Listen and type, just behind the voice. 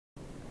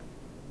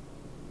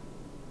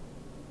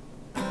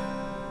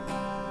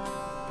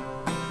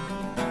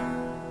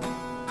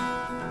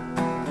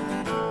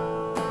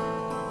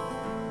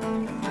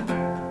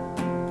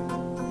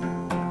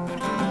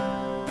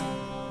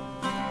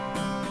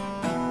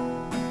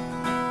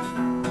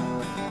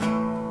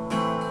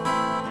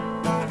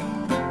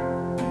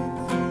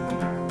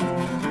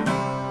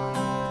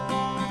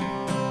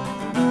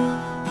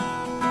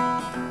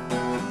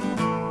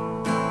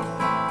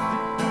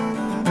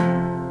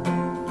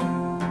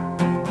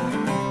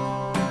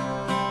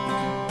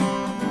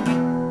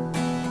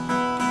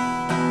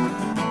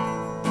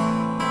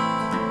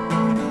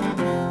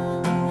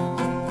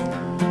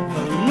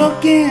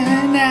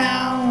looking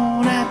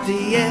out at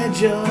the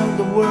edge of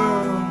the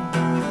world,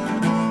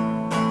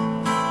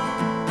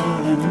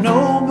 and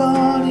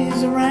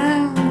nobody's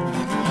around.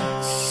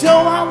 So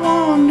I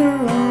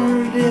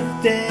wondered if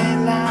they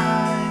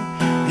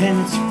lied, and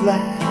it's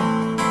flat.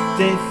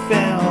 They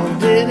fell,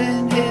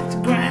 didn't hit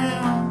the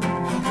ground.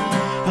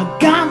 I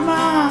got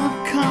my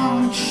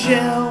conch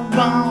shell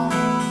bomb,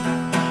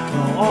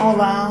 all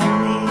I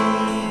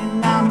need,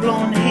 and I'm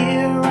blowing to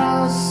hear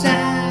a sound.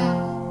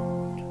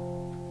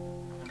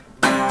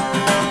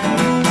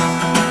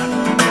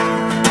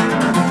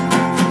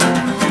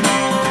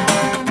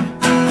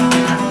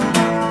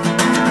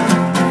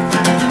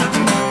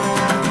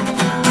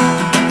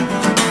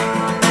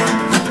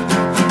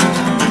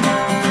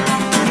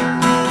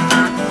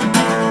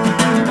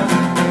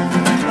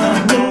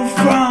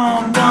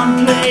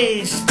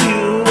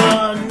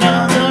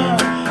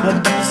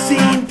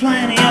 Seen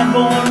plenty of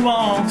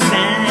boardwalks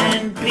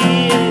and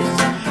piers,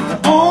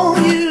 all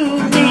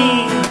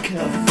unique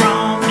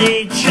from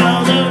each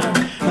other,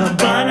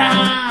 but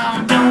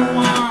I don't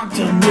want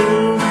to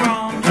move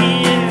from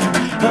here.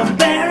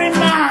 Bury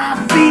my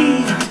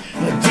feet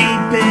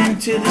deep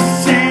into the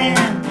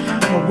sand,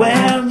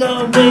 where the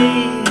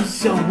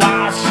waves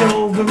wash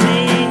over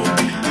me.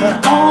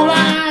 All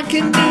I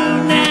can do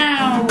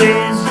now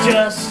is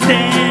just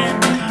stand,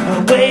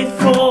 wait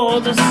for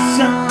the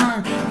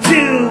sun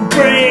to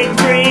break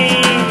free.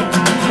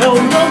 Oh,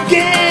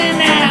 looking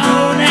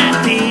out at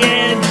the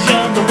edge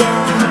of the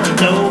world,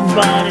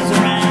 nobody's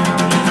around.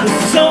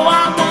 So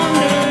I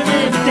wondered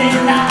if they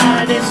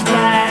lied, it's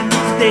flat,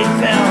 they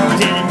fell,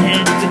 didn't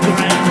hit the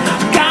ground.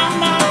 Got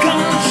my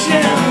conch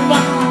shell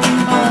bomb,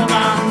 all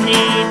I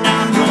need,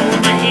 I'm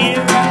gonna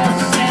hear a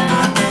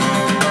sound.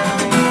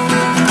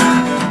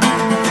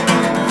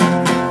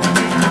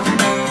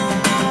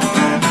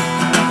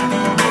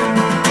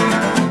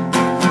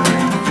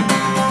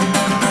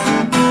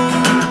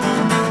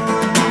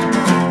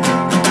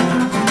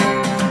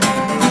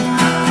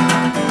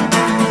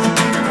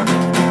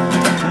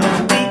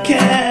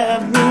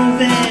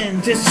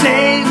 To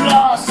save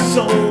lost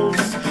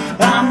souls,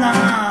 I'm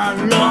not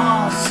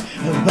lost,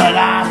 but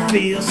I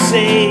feel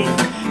safe.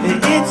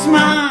 It's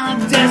my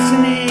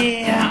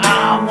destiny,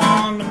 I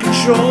want to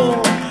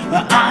control.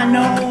 I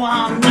know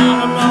I'm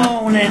not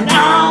alone, and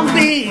I'll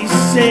be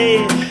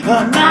safe.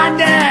 My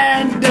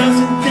dad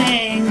doesn't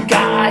think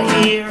I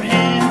hear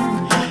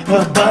him,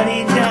 but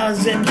he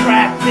doesn't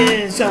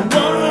practice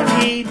what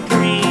he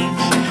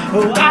preach.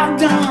 I